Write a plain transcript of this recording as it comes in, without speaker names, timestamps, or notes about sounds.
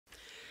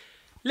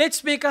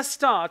Let's make a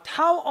start.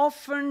 How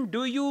often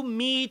do you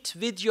meet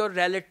with your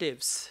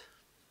relatives?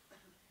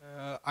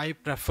 I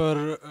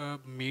prefer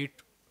meet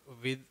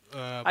with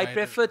I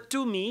prefer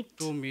to meet.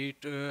 to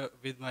meet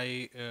with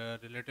my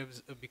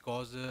relatives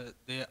because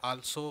they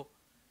also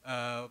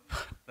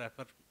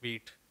prefer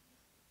meet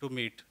to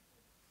meet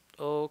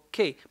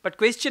Okay, but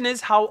question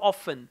is how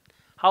often?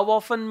 How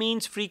often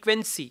means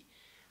frequency.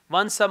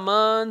 Once a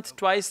month,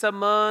 twice a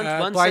month,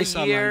 once a twice a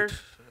month. year.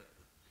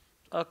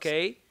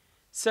 Okay.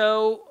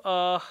 So,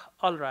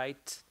 all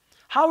right.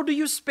 How do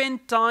you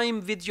spend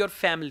time with your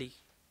family?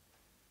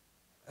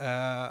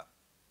 Uh,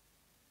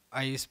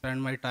 I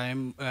spend my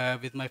time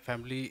with my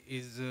family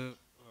is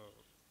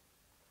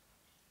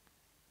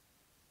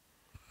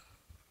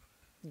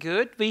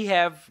Good. We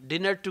have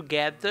dinner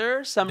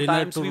together. dinner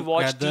Sometimes we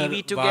watch together,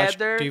 TV watch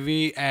together.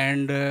 TV,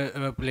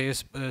 and play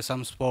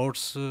some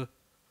sports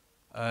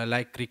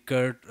like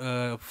cricket,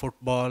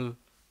 football.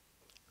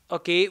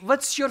 Okay.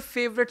 What's your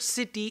favorite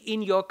city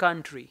in your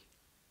country?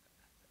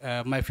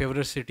 My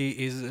favorite city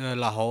is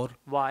Lahore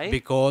Why?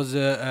 because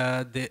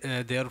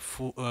their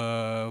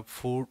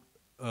food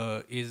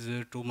is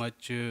too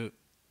much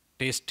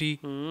tasty,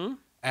 Hmm.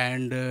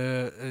 and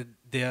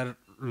their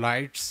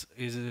lights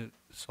is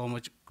so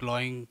much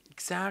glowing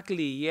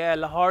Exactly. Yeah,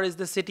 Lahore is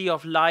the city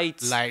of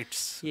lights.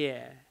 lights.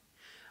 Yeah.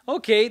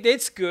 Okay,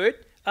 that's good.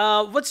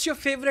 What's your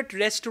favorite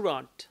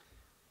restaurant?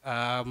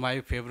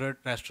 My favorite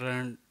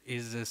restaurant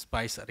is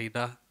Spice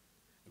Arena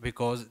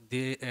because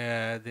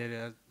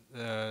there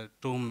are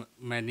too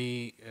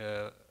many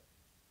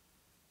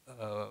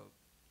uh,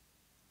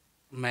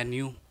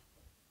 menu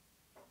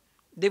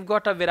They've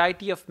got a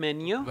variety of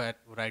menu.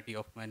 variety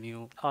of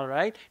menu. All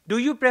right. Do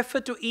you prefer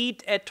to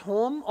eat at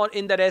home or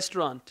in the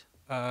restaurant?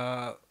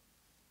 Uh,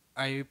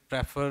 I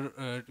prefer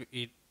to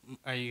eat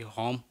my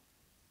home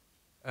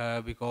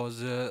because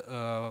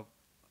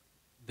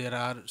there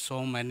are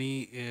so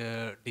many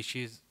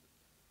dishes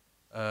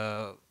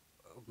uh,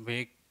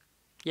 make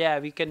Yeah,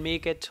 we can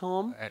make at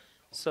home. at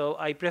So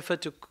I prefer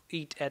to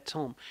eat at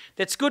home.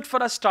 That's good for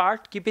a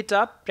start. Keep it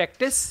up.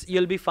 Practice.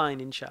 You'll be fine,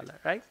 inshallah.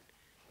 Right?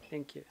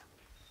 Thank you.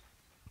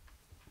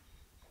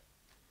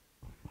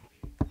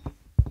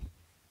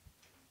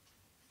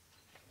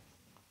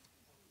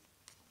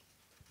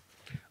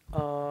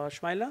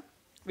 Shmaila,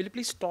 will you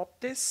please stop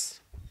this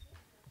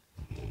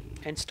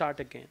and start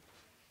again?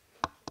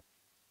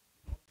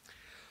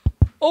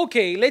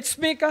 Okay, let's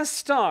make a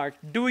start.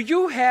 Do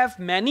you have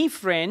many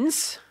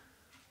friends?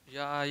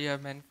 Yeah, I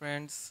have many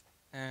friends,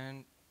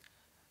 and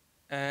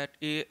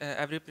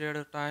every period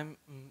of time,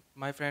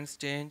 my friends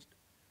change.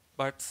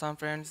 But some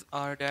friends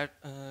are that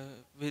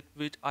with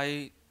which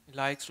I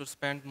like to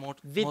spend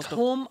With most of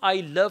whom I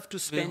love to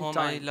with spend whom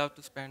I time. love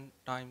to spend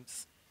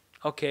times.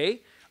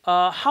 Okay.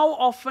 How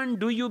often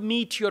do you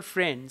meet your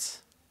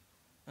friends?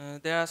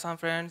 There are some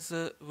friends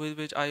with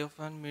which I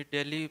often meet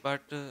daily,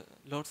 but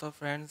lots of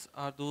friends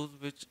are those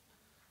which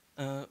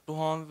to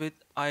whom with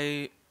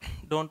I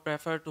don't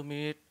prefer to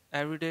meet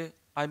every day.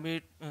 I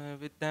meet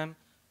with them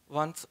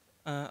once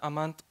a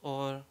month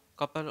or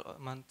couple a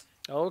month.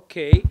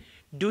 Okay.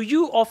 Do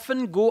you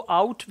often go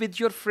out with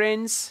your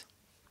friends?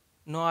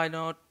 No, I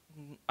don't.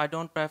 I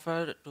don't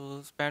prefer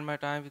to spend my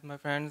time with my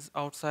friends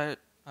outside.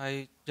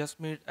 I just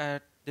meet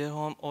at their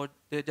home or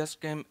they just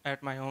came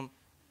at my home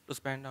to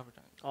spend our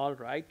time. All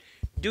right.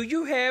 Do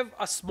you have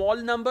a small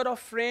number of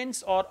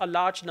friends or a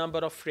large number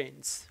of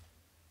friends?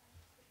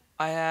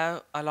 I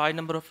have a large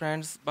number of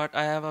friends, but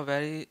I have a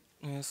very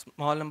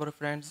small number of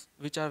friends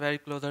which are very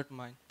closer to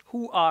mine.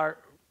 Who are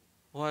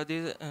Well,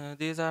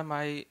 these are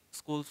my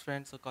school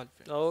friends or college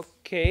friends.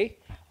 okay?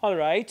 All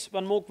right.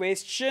 One more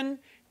question.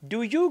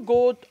 Do you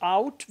go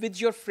out with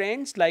your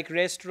friends like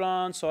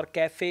restaurants or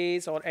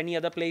cafes or any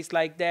other place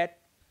like that?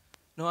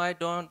 No, I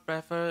don't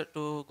prefer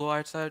to go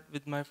outside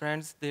with my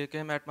friends. They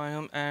came at my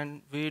home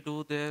and we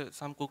do there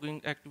some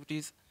cooking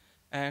activities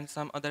and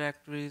some other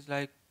activities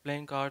like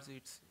playing cards.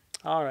 It's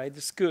All right,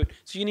 that's good.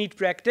 So you need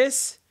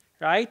practice,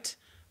 right?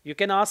 You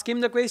can ask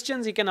him the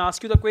questions, he can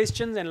ask you the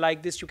questions, and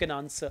like this, you can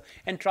answer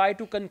and try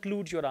to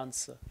conclude your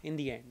answer in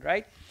the end,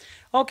 right?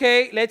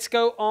 Okay, let's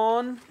go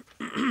on.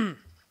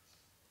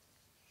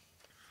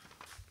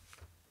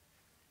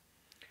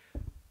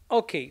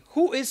 Okay,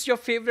 who is your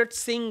favorite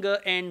singer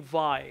and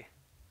why?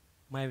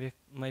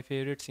 My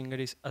favorite singer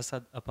is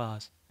Asad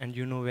Abbas, and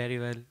you know very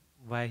well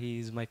why he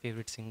is my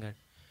favorite singer,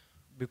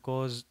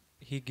 because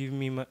he gave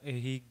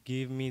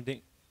me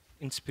the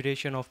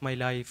inspiration of my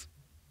life,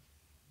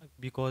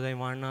 because I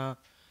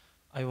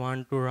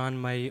want to run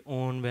my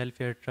own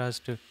welfare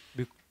trust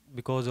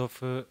because of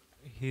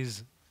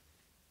his.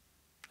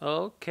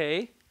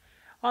 Okay,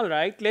 all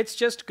right, let's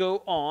just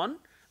go on.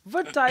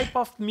 What type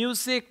of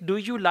music do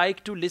you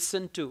like to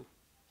listen to?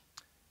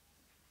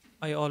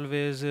 I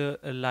always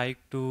like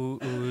to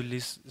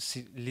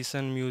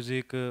listen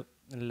music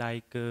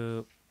like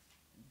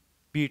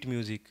beat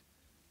music,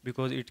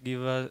 because it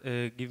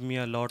give me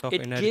a lot of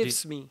It energy.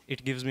 gives me.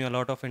 It gives me a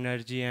lot of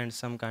energy and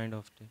some kind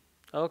of thing.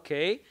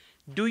 Okay.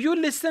 Do you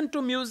listen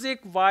to music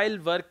while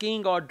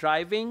working or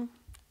driving?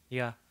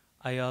 Yeah,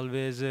 I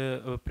always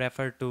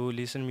prefer to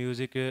listen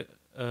music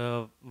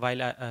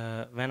while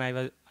I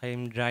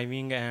am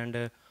driving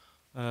and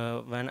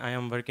when I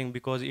am working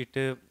because it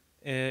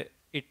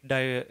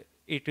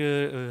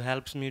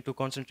helps me to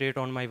concentrate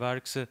on my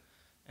works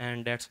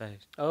and that's why.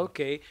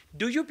 Okay.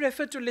 Do you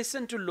prefer to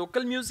listen to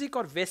local music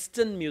or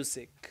Western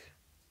music?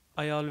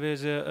 I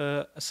always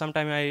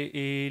sometime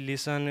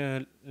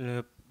listen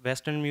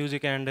Western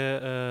music and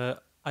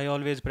I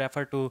always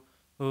prefer to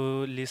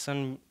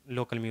listen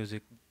local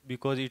music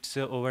because it's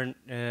over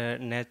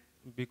net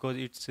because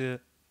it's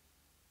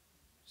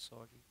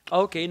sorry.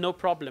 Okay, no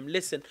problem.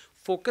 Listen,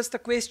 focus the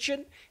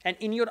question and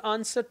in your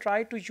answer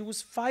try to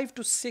use 5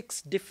 to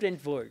 6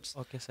 different words.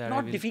 Okay, sir. I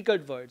Not will.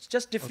 difficult words,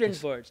 just different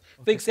sir. words.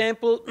 For Okay, sir.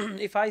 example,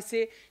 if I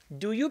say,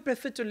 do you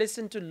prefer to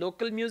listen to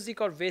local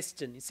music or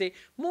Western? You say,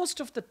 most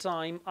of the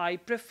time I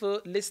prefer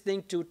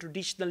listening to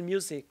traditional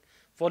music.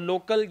 For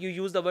local, you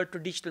use the word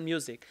traditional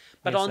music.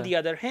 But Yes, on sir. the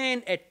other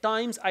hand, at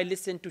times I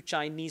listen to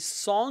Chinese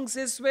songs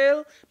as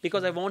well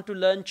because I want to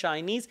learn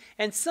Chinese.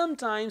 And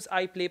sometimes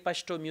I play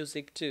Pashto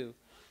music too.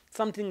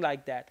 Something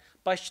like that.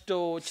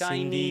 Pashto,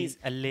 Chinese,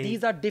 LA.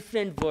 these are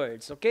different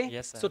words, okay?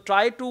 Yes, sir. So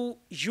try to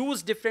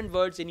use different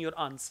words in your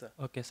answer.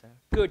 Okay, sir.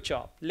 Good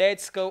job.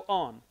 Let's go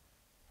on.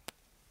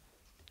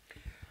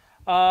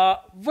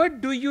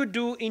 What do you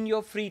do in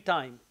your free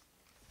time?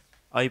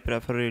 I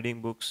prefer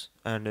reading books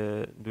and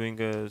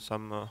doing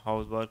some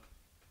housework,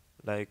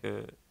 like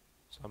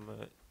some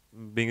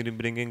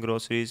bringing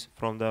groceries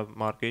from the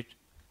market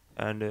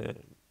and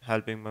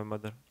helping my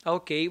mother.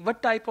 Okay,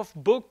 what type of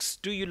books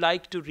do you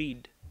like to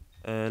read?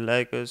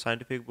 Like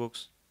scientific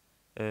books,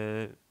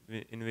 in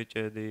which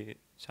the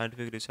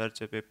scientific research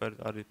papers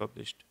are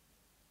published.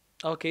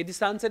 Okay,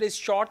 this answer is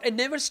short and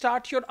never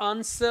start your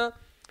answer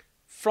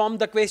from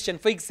the question.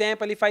 For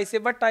example, if I say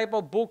what type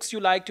of books you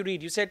like to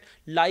read, you said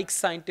like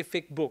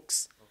scientific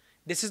books.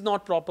 This is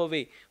not proper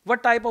way.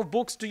 What type of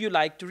books do you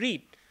like to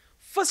read?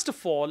 First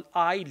of all,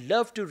 I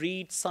love to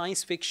read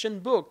science fiction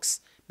books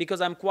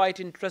because I'm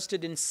quite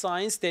interested in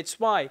science, that's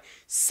why.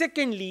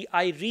 Secondly,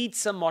 I read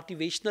some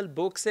motivational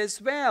books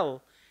as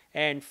well.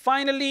 And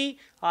finally,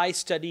 I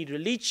study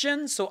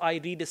religion, so I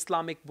read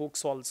Islamic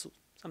books also,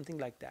 something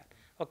like that.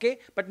 Okay,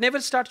 but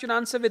never start your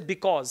answer with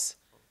because,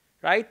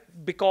 right?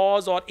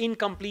 Because or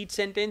incomplete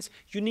sentence,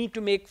 you need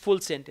to make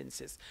full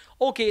sentences.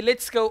 Okay,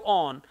 let's go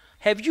on.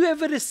 Have you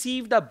ever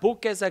received a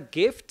book as a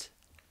gift?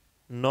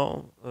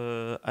 No,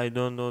 I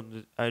don't know.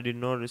 I did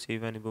not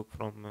receive any book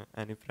from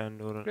any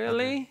friend or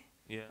Really?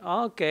 yeah.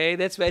 Okay,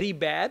 that's very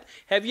bad.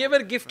 Have you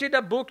ever gifted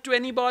a book to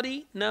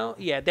anybody? No?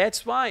 Yeah,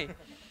 that's why.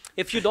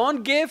 If you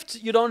don't gift,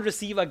 you don't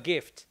receive a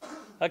gift.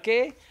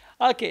 Okay?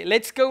 Okay,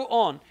 let's go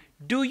on.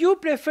 Do you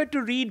prefer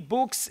to read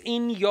books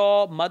in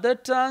your mother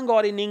tongue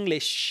or in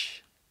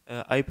English?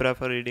 I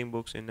prefer reading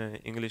books in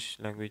English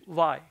language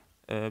Why?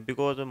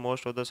 because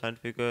most of the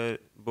scientific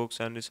books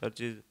and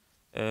researches,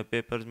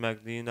 papers,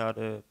 magazines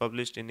are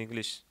published in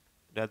English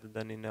rather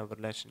than in our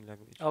national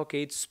language.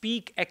 Okay,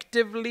 speak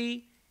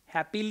actively,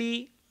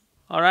 happily,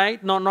 all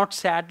right? No, not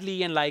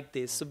sadly and like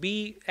this. So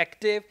be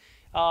active.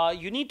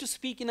 You need to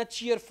speak in a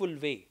cheerful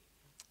way,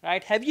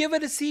 right? Have you ever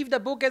received a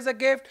book as a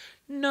gift?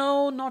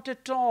 No, not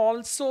at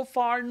all. So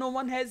far, no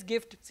one has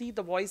gifted. See,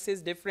 the voice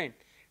is different,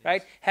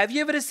 right? Have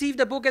you ever received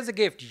a book as a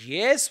gift?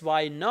 Yes,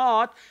 why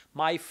not?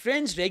 My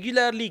friends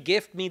regularly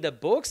gift me the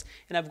books,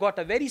 and I've got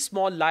a very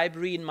small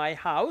library in my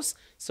house.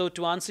 So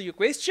to answer your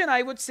question,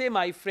 I would say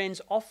my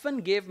friends often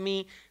give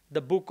me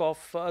the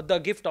the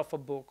gift of a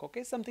book,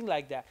 okay? Something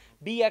like that.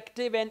 Be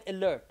active and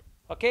alert,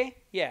 okay?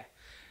 Yeah.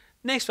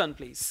 Next one,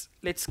 please.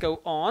 Let's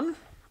go on.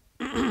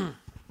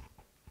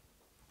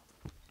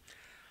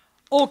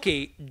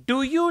 Okay,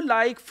 do you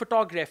like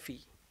photography?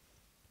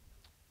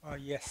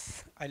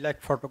 Yes, I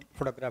like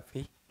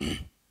photography.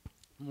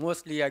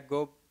 Mostly I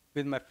go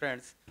with my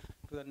friends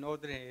to the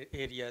northern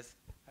areas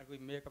and we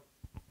make up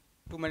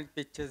too many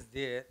pictures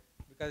there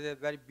because a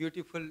very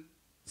beautiful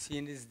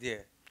scene is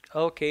there.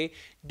 Okay.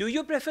 Do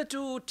you prefer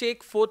to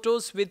take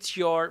photos with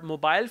your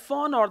mobile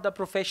phone or the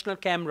professional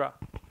camera?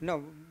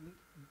 No,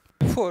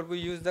 before we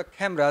use the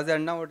cameras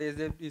and nowadays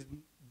it is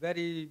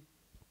very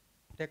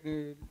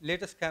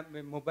latest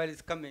mobile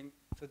is coming,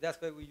 so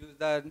that's why we use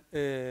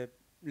the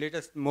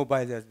latest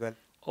mobiles as well.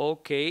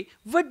 Okay.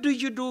 What do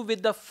you do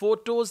with the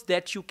photos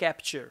that you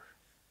capture?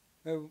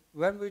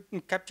 When we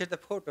capture the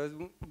photos,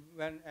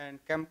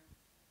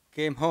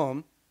 came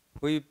home,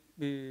 we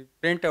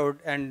print out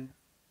and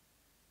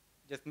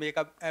just make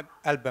up an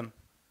album.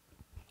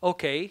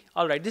 Okay.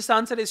 All right. This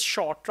answer is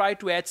short. Try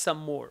to add some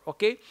more.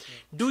 Okay. Yeah.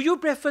 Do you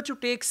prefer to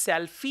take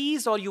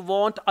selfies or you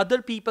want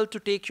other people to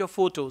take your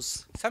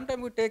photos?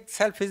 Sometimes we take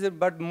selfies,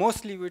 but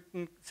mostly we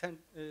said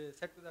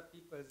to the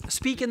people.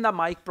 Speak in the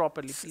mic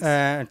properly, please.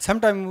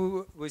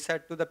 Sometimes we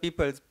said to the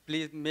people,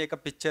 please make a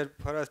picture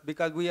for us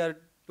because we are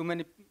too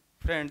many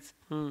friends.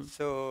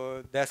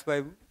 So that's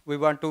why we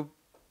want to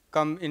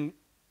come in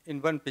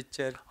one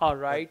picture. All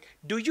right.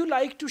 Do you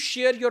like to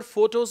share your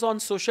photos on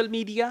social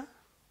media?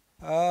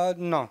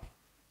 No,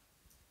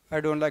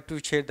 I don't like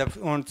to share them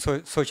on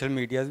social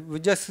media. We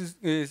just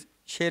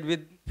share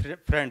with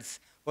friends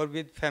or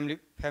with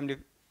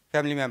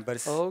family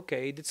members.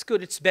 Okay, that's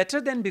good. It's better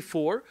than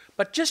before,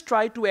 but just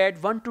try to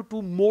add 1 to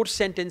 2 more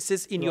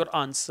sentences in your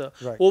answer.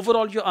 Right.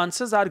 Overall, your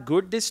answers are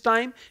good this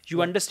time.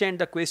 You understand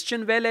the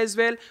question well as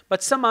well,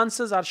 but some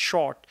answers are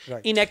short.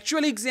 Right. In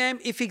actual exam,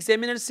 if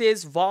examiner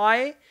says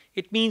why,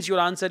 it means your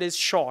answer is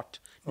short.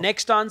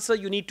 Next answer,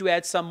 you need to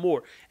add some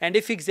more. And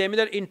if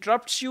examiner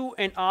interrupts you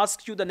and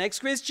asks you the next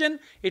question,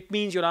 it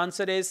means your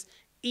answer is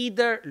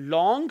either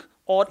long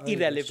or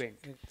irrelevant.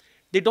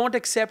 They don't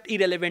accept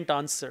irrelevant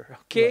answer.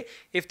 Okay. Right.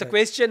 If the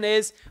question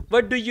is,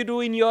 what do you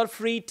do in your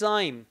free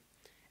time?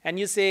 And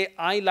you say,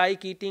 I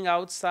like eating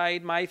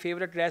outside. My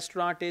favorite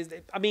restaurant is,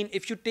 I mean,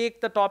 if you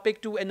take the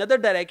topic to another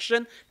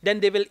direction, then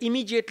they will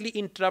immediately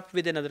interrupt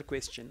with another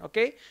question.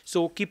 Okay.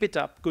 So keep it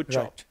up. Good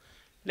job. Right.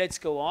 Let's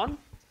go on.